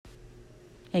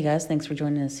Hey guys, thanks for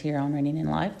joining us here on Reigning in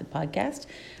Life, the podcast.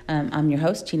 I'm your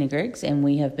host, Tina Griggs, and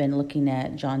we have been looking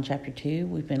at John chapter 2.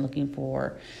 We've been looking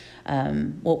for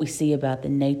what we see about the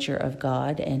nature of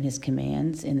God and his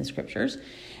commands in the scriptures.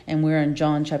 And we're in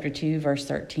John chapter 2, verse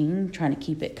 13, trying to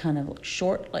keep it kind of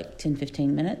short, like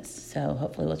 10-15 minutes. So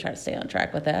hopefully we'll try to stay on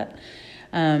track with that.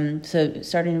 So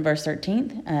starting in verse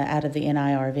 13, out of the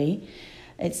NIRV,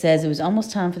 it says, it was almost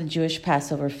time for the Jewish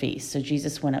Passover feast, so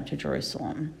Jesus went up to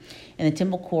Jerusalem. In the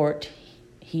temple court,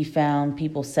 he found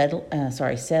people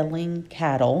selling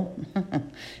cattle,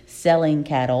 selling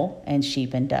cattle and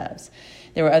sheep and doves.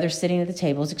 There were others sitting at the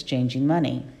tables exchanging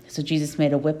money. So Jesus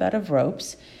made a whip out of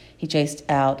ropes. He chased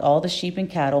out all the sheep and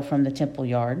cattle from the temple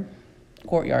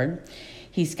courtyard.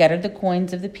 He scattered the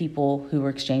coins of the people who were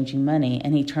exchanging money,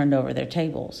 and he turned over their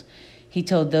tables. He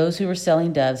told those who were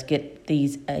selling doves, get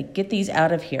these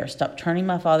out of here. Stop turning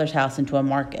my Father's house into a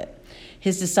market.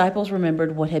 His disciples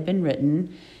remembered what had been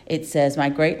written. It says, my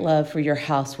great love for your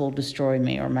house will destroy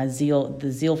me, or the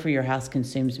zeal for your house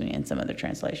consumes me in some other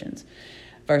translations.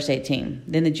 Verse 18,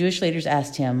 then the Jewish leaders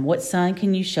asked him, what sign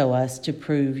can you show us to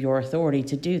prove your authority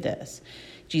to do this?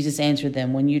 Jesus answered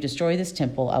them, when you destroy this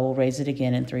temple, I will raise it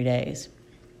again in 3 days.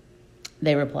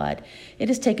 They replied, it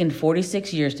has taken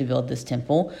 46 years to build this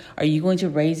temple. Are you going to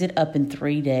raise it up in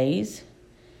 3 days?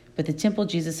 But the temple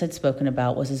Jesus had spoken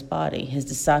about was his body. His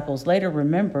disciples later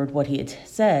remembered what he had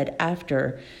said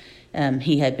after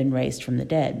he had been raised from the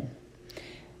dead.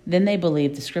 Then they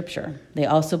believed the scripture. They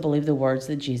also believed the words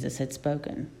that Jesus had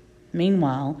spoken.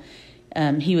 Meanwhile,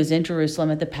 he was in Jerusalem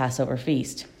at the Passover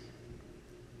feast.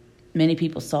 Many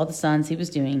people saw the signs he was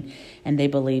doing, and they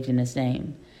believed in his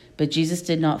name. But Jesus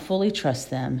did not fully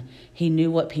trust them. He knew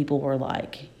what people were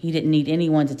like. He didn't need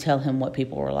anyone to tell him what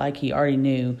people were like. He already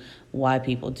knew why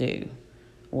people do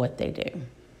what they do.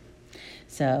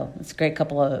 So it's a great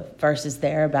couple of verses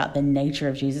there about the nature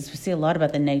of Jesus. We see a lot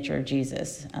about the nature of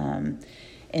Jesus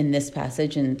in this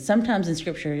passage. And sometimes in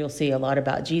Scripture you'll see a lot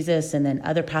about Jesus, and then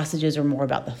other passages are more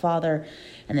about the Father,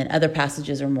 and then other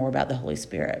passages are more about the Holy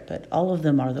Spirit. But all of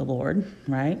them are the Lord,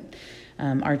 right?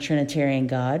 Our Trinitarian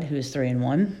God, who is 3 in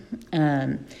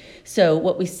 1. So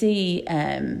what we see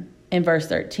in verse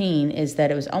 13 is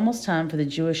that it was almost time for the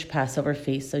Jewish Passover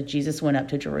feast, so Jesus went up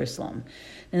to Jerusalem.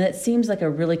 And that seems like a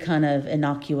really kind of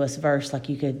innocuous verse, like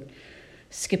you could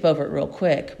skip over it real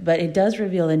quick, but it does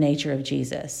reveal the nature of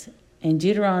Jesus. In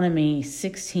Deuteronomy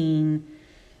 16,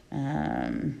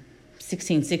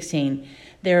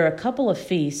 there are a couple of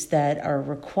feasts that are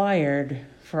required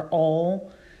for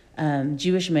all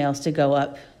Jewish males to go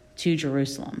up to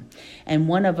Jerusalem. And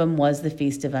one of them was the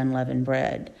Feast of Unleavened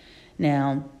Bread.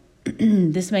 Now,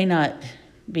 this may not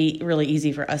be really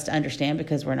easy for us to understand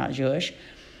because we're not Jewish,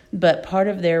 but part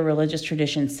of their religious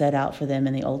tradition set out for them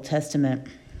in the Old Testament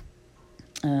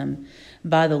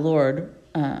by the Lord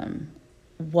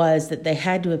was that they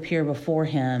had to appear before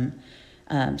him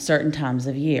certain times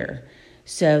of year.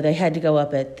 So they had to go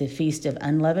up at the Feast of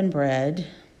Unleavened Bread,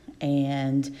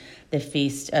 and the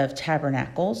Feast of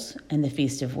Tabernacles, and the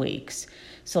Feast of Weeks.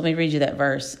 So let me read you that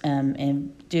verse.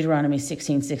 In Deuteronomy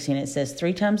 16:16, it says,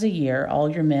 3 times a year, all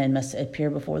your men must appear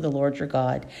before the Lord your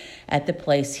God at the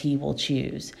place he will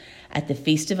choose, at the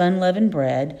Feast of Unleavened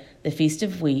Bread, the Feast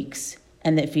of Weeks,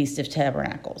 and the Feast of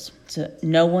Tabernacles. So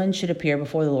no one should appear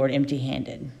before the Lord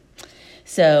empty-handed.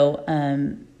 So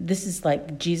this is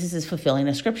like Jesus is fulfilling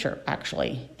a scripture,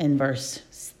 actually, in verse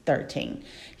 13.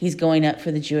 He's going up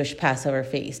for the Jewish Passover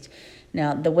feast.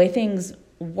 Now, the way things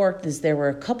worked is there were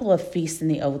a couple of feasts in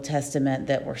the Old Testament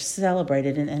that were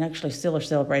celebrated and actually still are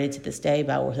celebrated to this day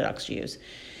by Orthodox Jews.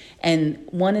 And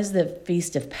one is the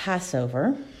Feast of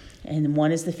Passover, and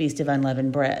one is the Feast of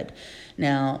Unleavened Bread.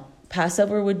 Now,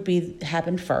 Passover would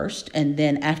happen first, and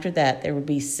then after that, there would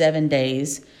be 7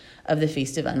 days of the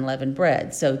Feast of Unleavened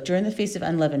Bread. So during the Feast of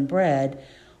Unleavened Bread,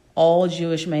 all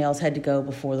Jewish males had to go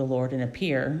before the Lord and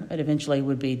appear. It eventually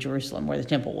would be Jerusalem, where the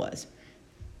temple was.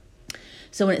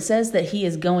 So when it says that he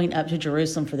is going up to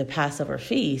Jerusalem for the Passover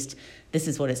feast, this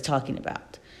is what it's talking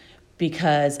about.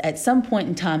 Because at some point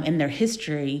in time in their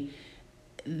history,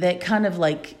 that kind of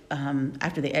like,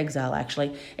 after the exile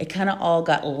actually, it kind of all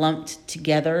got lumped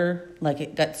together, like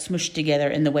it got smushed together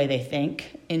in the way they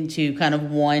think into kind of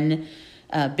one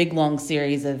big long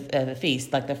series of a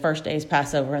feast. Like the first day is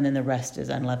Passover, and then the rest is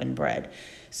unleavened bread.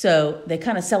 So they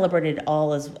kind of celebrated it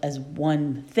all as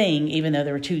one thing, even though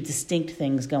there were 2 distinct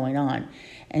things going on.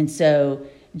 And so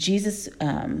Jesus,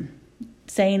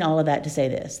 saying all of that to say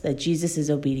this, that Jesus is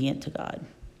obedient to God.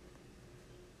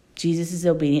 Jesus is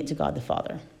obedient to God the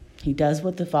Father. He does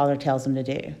what the Father tells him to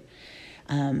do.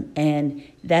 And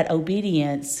that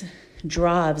obedience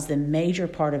drives the major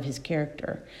part of his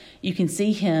character. You can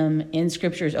see him in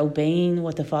scriptures obeying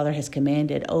what the Father has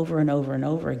commanded over and over and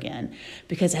over again.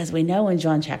 Because as we know in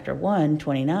John chapter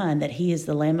 1:29, that he is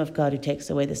the Lamb of God who takes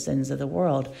away the sins of the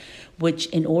world, which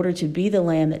in order to be the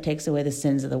Lamb that takes away the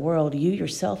sins of the world, you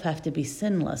yourself have to be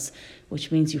sinless,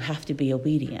 which means you have to be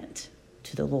obedient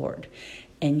to the Lord.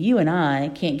 And you and I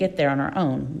can't get there on our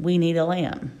own. We need a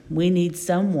lamb. We need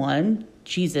someone,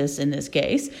 Jesus in this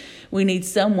case, we need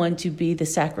someone to be the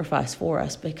sacrifice for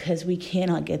us because we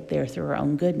cannot get there through our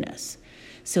own goodness.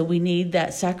 So we need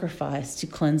that sacrifice to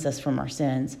cleanse us from our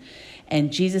sins.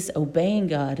 And Jesus obeying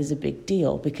God is a big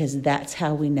deal because that's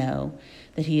how we know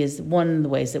that he is, one of the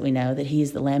ways that we know that he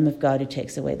is the Lamb of God who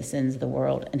takes away the sins of the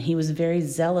world. And he was very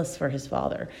zealous for his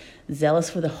Father, zealous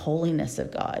for the holiness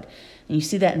of God. And you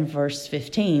see that in verse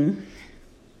 15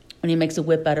 when he makes a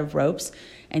whip out of ropes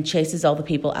and chases all the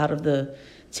people out of the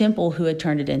temple who had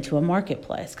turned it into a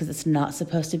marketplace, because it's not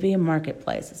supposed to be a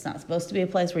marketplace. It's not supposed to be a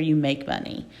place where you make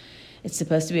money. It's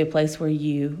supposed to be a place where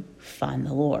you find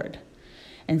the Lord.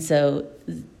 And so,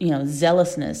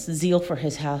 zealousness, zeal for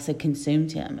his house had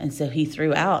consumed him. And so he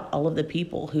threw out all of the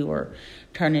people who were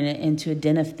turning it into a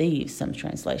den of thieves, some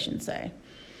translations say.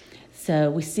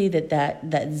 So we see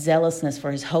that zealousness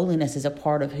for his holiness is a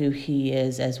part of who he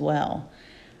is as well.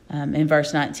 In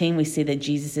verse 19, we see that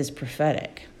Jesus is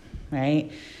prophetic,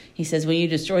 right? He says, when you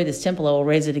destroy this temple, I will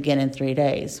raise it again in 3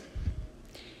 days.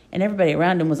 And everybody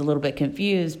around him was a little bit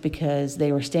confused because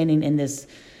they were standing in this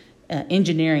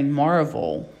engineering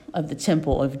marvel of the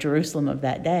temple of Jerusalem of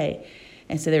that day.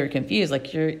 And so they were confused.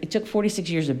 Like, it took 46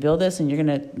 years to build this, and you're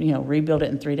going to, rebuild it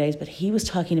in 3 days. But he was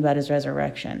talking about his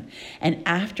resurrection. And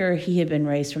after he had been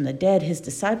raised from the dead, his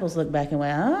disciples looked back and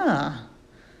went,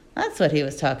 that's what he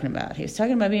was talking about. He was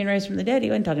talking about being raised from the dead. He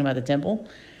wasn't talking about the temple.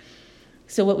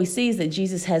 So what we see is that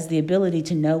Jesus has the ability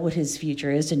to know what his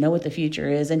future is, to know what the future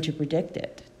is, and to predict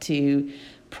it, to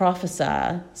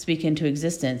prophesy, speak into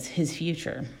existence his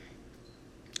future.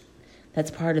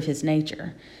 That's part of his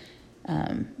nature,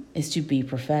 is to be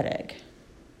prophetic.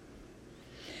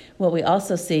 What we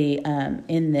also see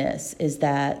in this is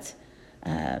that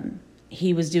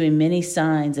he was doing many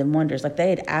signs and wonders. Like, they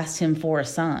had asked him for a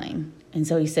sign. And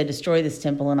so he said, destroy this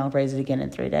temple and I'll raise it again in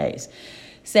 3 days,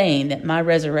 saying that my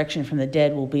resurrection from the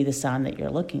dead will be the sign that you're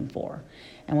looking for.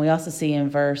 And we also see in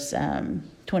verse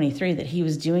 23 that he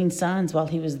was doing signs while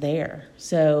he was there.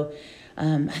 So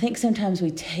I think sometimes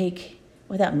we take,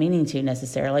 without meaning to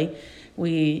necessarily,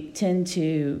 we tend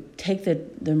to take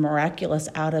the miraculous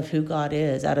out of who God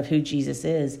is, out of who Jesus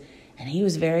is. And he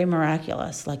was very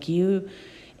miraculous. Like,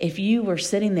 if you were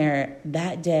sitting there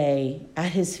that day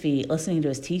at his feet, listening to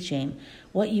his teaching,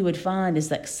 what you would find is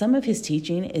that some of his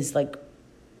teaching is like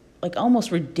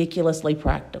almost ridiculously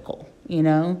practical,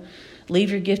 Leave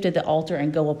your gift at the altar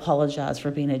and go apologize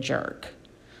for being a jerk.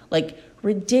 Like,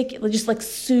 ridiculous, just like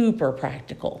super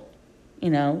practical.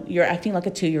 You're acting like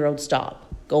a 2-year-old,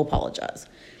 stop, go apologize.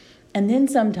 And then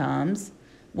sometimes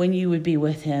when you would be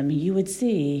with him, you would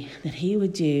see that he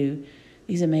would do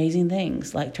these amazing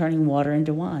things like turning water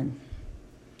into wine.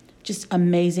 Just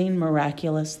amazing,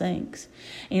 miraculous things.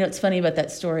 And it's funny about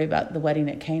that story about the wedding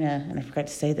at Cana, and I forgot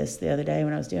to say this the other day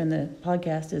when I was doing the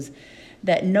podcast, is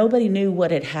that nobody knew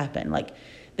what had happened. Like,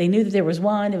 they knew that there was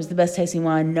wine, it was the best tasting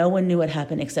wine. No one knew what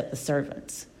happened except the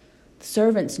servants. The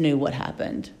servants knew what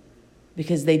happened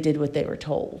because they did what they were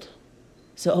told.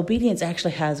 So obedience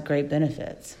actually has great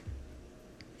benefits.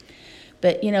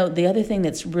 But, the other thing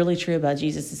that's really true about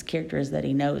Jesus' character is that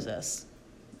he knows us.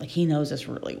 Like, he knows us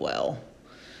really well.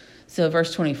 So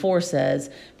verse 24 says,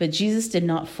 but Jesus did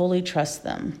not fully trust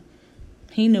them.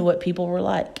 He knew what people were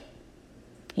like.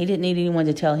 He didn't need anyone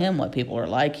to tell him what people are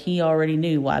like. He already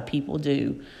knew why people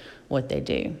do what they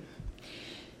do.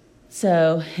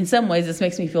 So in some ways, this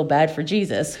makes me feel bad for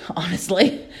Jesus,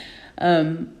 honestly.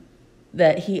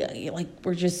 That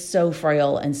we're just so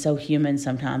frail and so human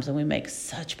sometimes, and we make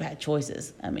such bad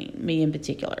choices. I mean, me in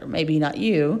particular, maybe not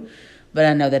you, but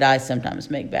I know that I sometimes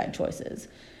make bad choices.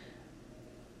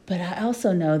 But I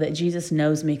also know that Jesus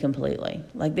knows me completely.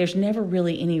 Like, there's never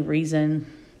really any reason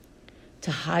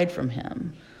to hide from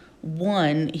him.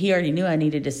 One, he already knew I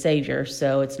needed a savior,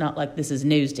 so it's not like this is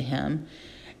news to him.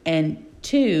 And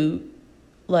two,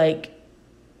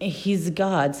 he's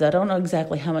God, so I don't know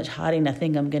exactly how much hiding I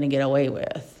think I'm going to get away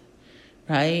with,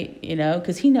 right?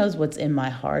 Because he knows what's in my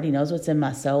heart. He knows what's in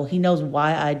my soul. He knows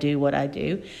why I do what I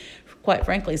do. Quite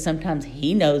frankly, sometimes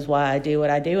he knows why I do what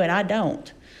I do, and I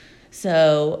don't.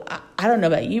 So I don't know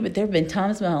about you, but there have been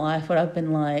times in my life when I've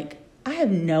been like, I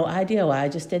have no idea why I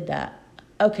just did that.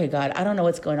 Okay, God, I don't know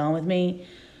what's going on with me,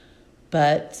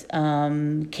 But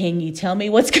can you tell me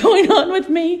what's going on with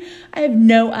me? I have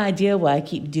no idea why I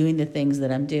keep doing the things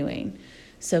that I'm doing.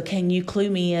 So can you clue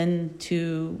me in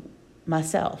to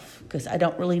myself? Because I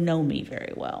don't really know me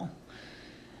very well.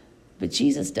 But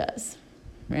Jesus does,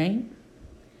 right?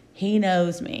 He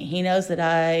knows me. He knows that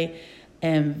I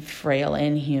am frail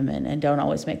and human and don't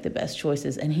always make the best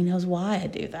choices. And he knows why I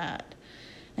do that.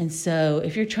 And so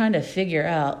if you're trying to figure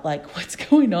out like what's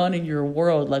going on in your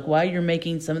world, like why you're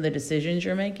making some of the decisions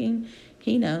you're making,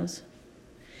 he knows.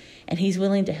 And he's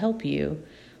willing to help you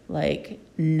like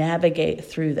navigate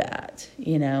through that,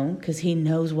 because he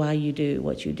knows why you do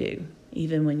what you do,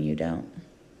 even when you don't.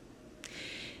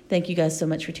 Thank you guys so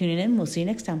much for tuning in. We'll see you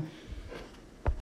next time.